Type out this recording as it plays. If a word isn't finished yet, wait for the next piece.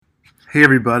Hey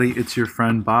everybody, it's your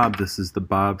friend Bob. This is the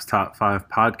Bob's Top 5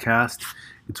 podcast.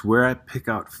 It's where I pick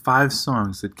out 5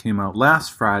 songs that came out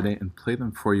last Friday and play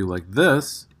them for you like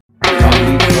this.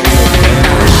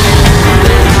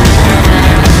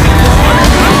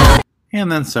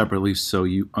 And then separately so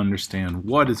you understand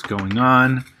what is going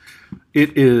on.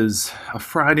 It is a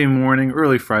Friday morning,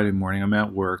 early Friday morning. I'm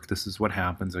at work. This is what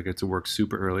happens. I get to work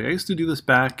super early. I used to do this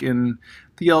back in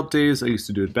the Yelp days. I used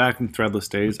to do it back in Threadless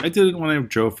days. I did it when I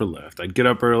drove for Lyft. I'd get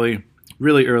up early,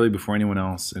 really early before anyone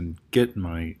else, and get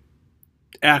my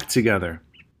act together.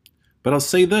 But I'll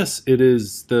say this. It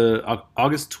is the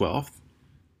August 12th,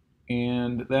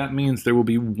 and that means there will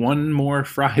be one more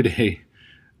Friday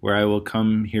where I will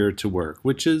come here to work,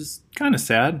 which is kind of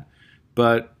sad,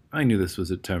 but I knew this was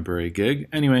a temporary gig.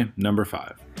 Anyway, number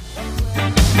 5. Is there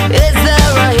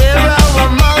a hero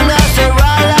among us, or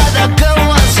all of the good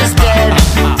ones just dead?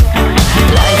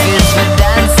 Life is for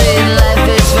dancing, life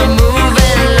is for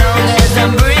moving. Long as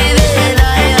I'm breathing,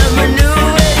 I am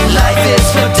renewing. Life is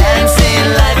for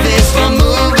dancing, life is for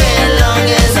moving. Long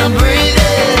as I'm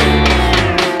breathing.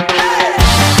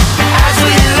 As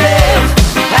we live,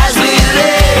 as we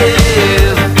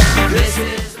live. This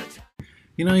is the time.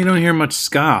 You know, you don't hear much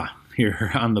ska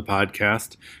here on the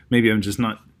podcast. Maybe I'm just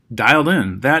not dialed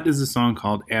in. That is a song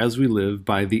called As We Live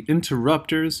by The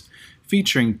Interrupters,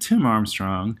 featuring Tim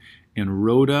Armstrong and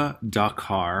Rhoda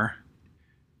Dakar.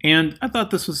 And I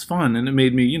thought this was fun, and it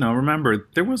made me, remember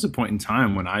there was a point in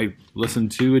time when I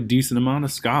listened to a decent amount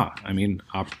of ska. I mean,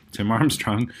 Tim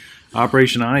Armstrong,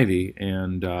 Operation Ivy,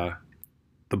 and the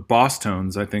Boss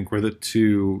Tones, I think, were the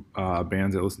two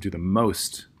bands I listened to the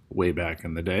most way back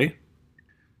in the day.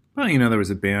 Well, there was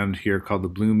a band here called the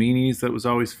Blue Meanies that was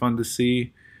always fun to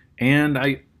see. And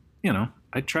I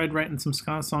tried writing some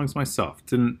ska songs myself.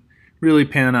 Didn't really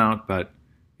pan out, but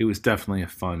it was definitely a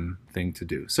fun thing to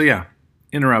do. So yeah,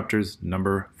 Interrupters,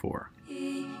 number 4.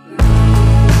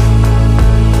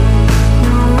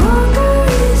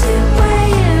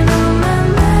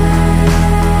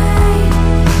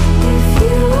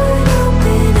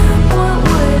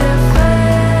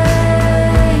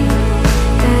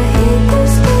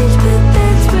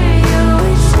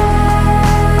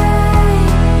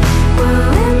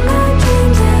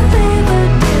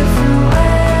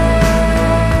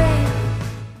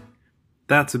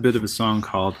 That's a bit of a song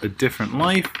called A Different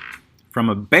Life from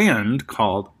a band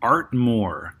called Art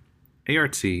Moore.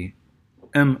 A-R-T-M-O-O-R-E,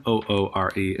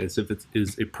 as if it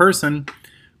is a person,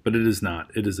 but it is not.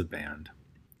 It is a band.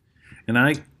 And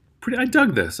I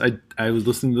dug this. I was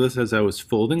listening to this as I was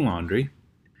folding laundry.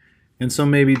 And so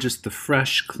maybe just the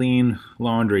fresh, clean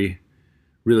laundry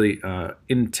really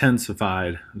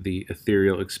intensified the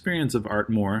ethereal experience of Art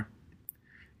Moore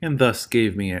and thus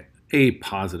gave me a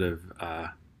positive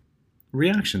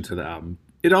reaction to the album.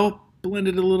 It all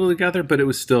blended a little together, but it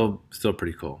was still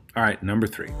pretty cool. All right, number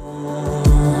 3. Seen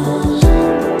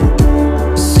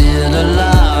a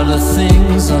lot of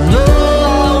things I know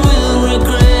I will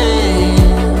regret.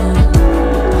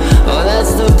 Oh,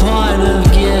 that's the point of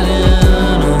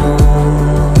getting old.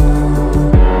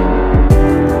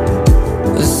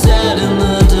 Sat in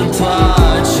the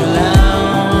departure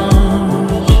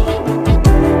lounge,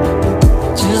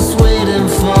 just waiting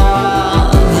for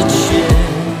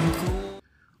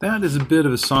That is a bit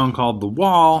of a song called The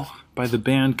Wall by the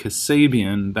band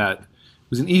Kasabian. That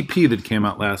was an EP that came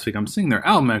out last week. I'm seeing their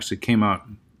album actually came out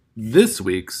this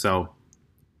week, so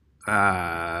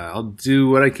I'll do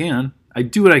what I can. I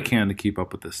do what I can to keep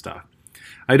up with this stuff.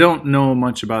 I don't know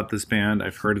much about this band.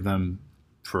 I've heard of them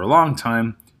for a long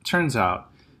time. Turns out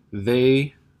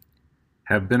they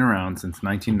have been around since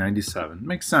 1997.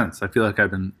 Makes sense. I feel like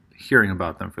I've been hearing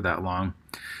about them for that long.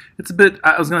 It's a bit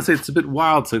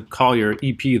wild to call your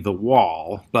EP The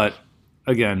Wall, but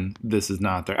again, this is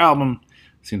not their album.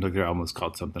 It seems like their album was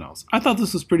called something else. I thought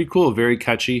this was pretty cool, very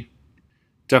catchy.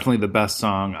 Definitely the best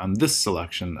song on this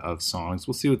selection of songs.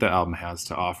 We'll see what the album has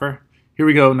to offer. Here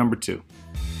we go, number 2.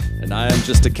 And I am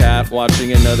just a cat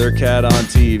watching another cat on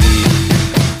TV.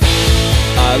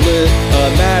 I lit a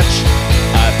match,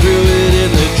 I threw it in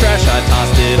the trash, I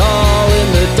tossed it all in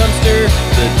the dumpster.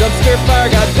 The dumpster fire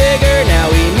got bigger, now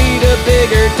we need a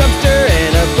bigger dumpster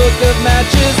and a book of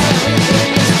matches.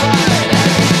 Everything is fine,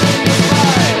 everything is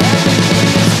fine,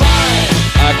 everything is fine.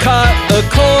 I caught a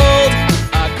cold,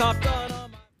 I coughed on all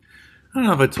my... I don't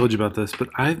know if I told you about this, but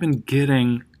I've been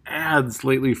getting ads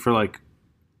lately for like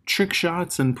trick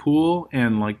shots and pool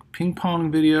and like ping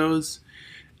pong videos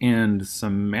and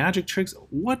some magic tricks.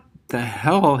 What the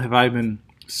hell have I been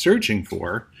searching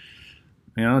for?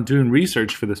 Doing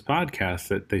research for this podcast,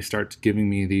 that they start giving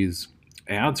me these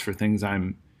ads for things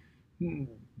I'm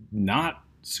not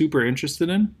super interested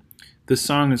in. This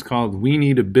song is called We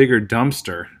Need a Bigger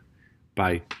Dumpster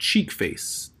by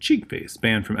Cheekface. Cheekface,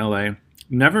 band from LA.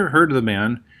 Never heard of the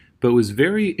band, but was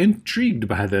very intrigued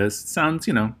by this. It sounds,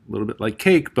 a little bit like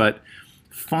Cake, but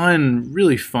fun,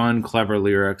 really fun, clever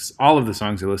lyrics. All of the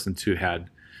songs I listened to had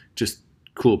just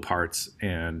cool parts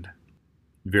and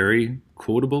very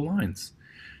quotable lines.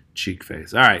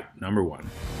 Cheekface. All right, number 1.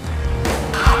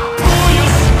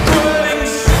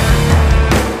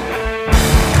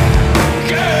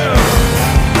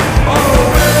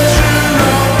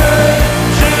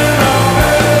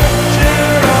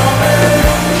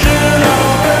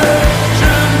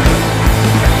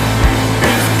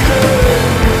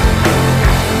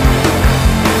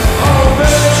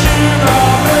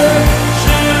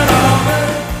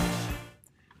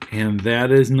 And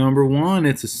that is number 1.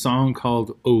 It's a song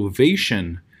called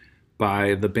Ovation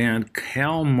by the band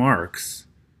Cal Marks.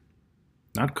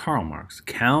 Not Karl Marx,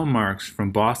 Cal Marks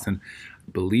from Boston.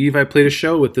 I believe I played a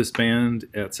show with this band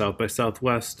at South by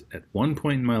Southwest at one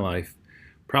point in my life,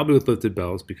 probably with Lifted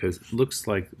Bells, because it looks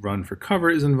like Run for Cover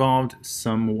is involved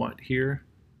somewhat here.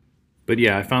 But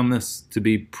yeah, I found this to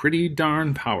be pretty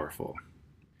darn powerful.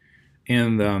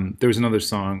 And there was another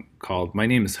song called My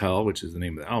Name is Hell, which is the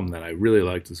name of the album that I really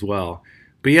liked as well.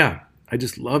 But yeah, I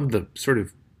just loved the sort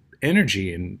of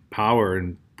energy and power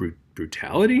and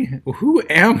brutality. Who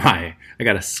am I? I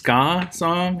got a ska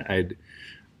song. I'd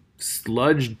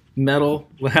sludge metal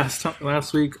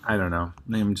last week. I don't know.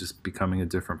 I'm just becoming a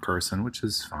different person, which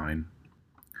is fine.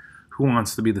 Who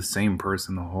wants to be the same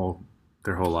person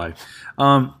their whole life?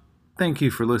 Thank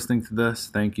you for listening to this.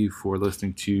 Thank you for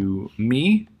listening to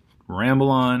me ramble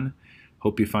on.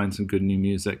 Hope you find some good new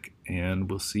music, and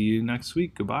we'll see you next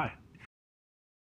week. Goodbye.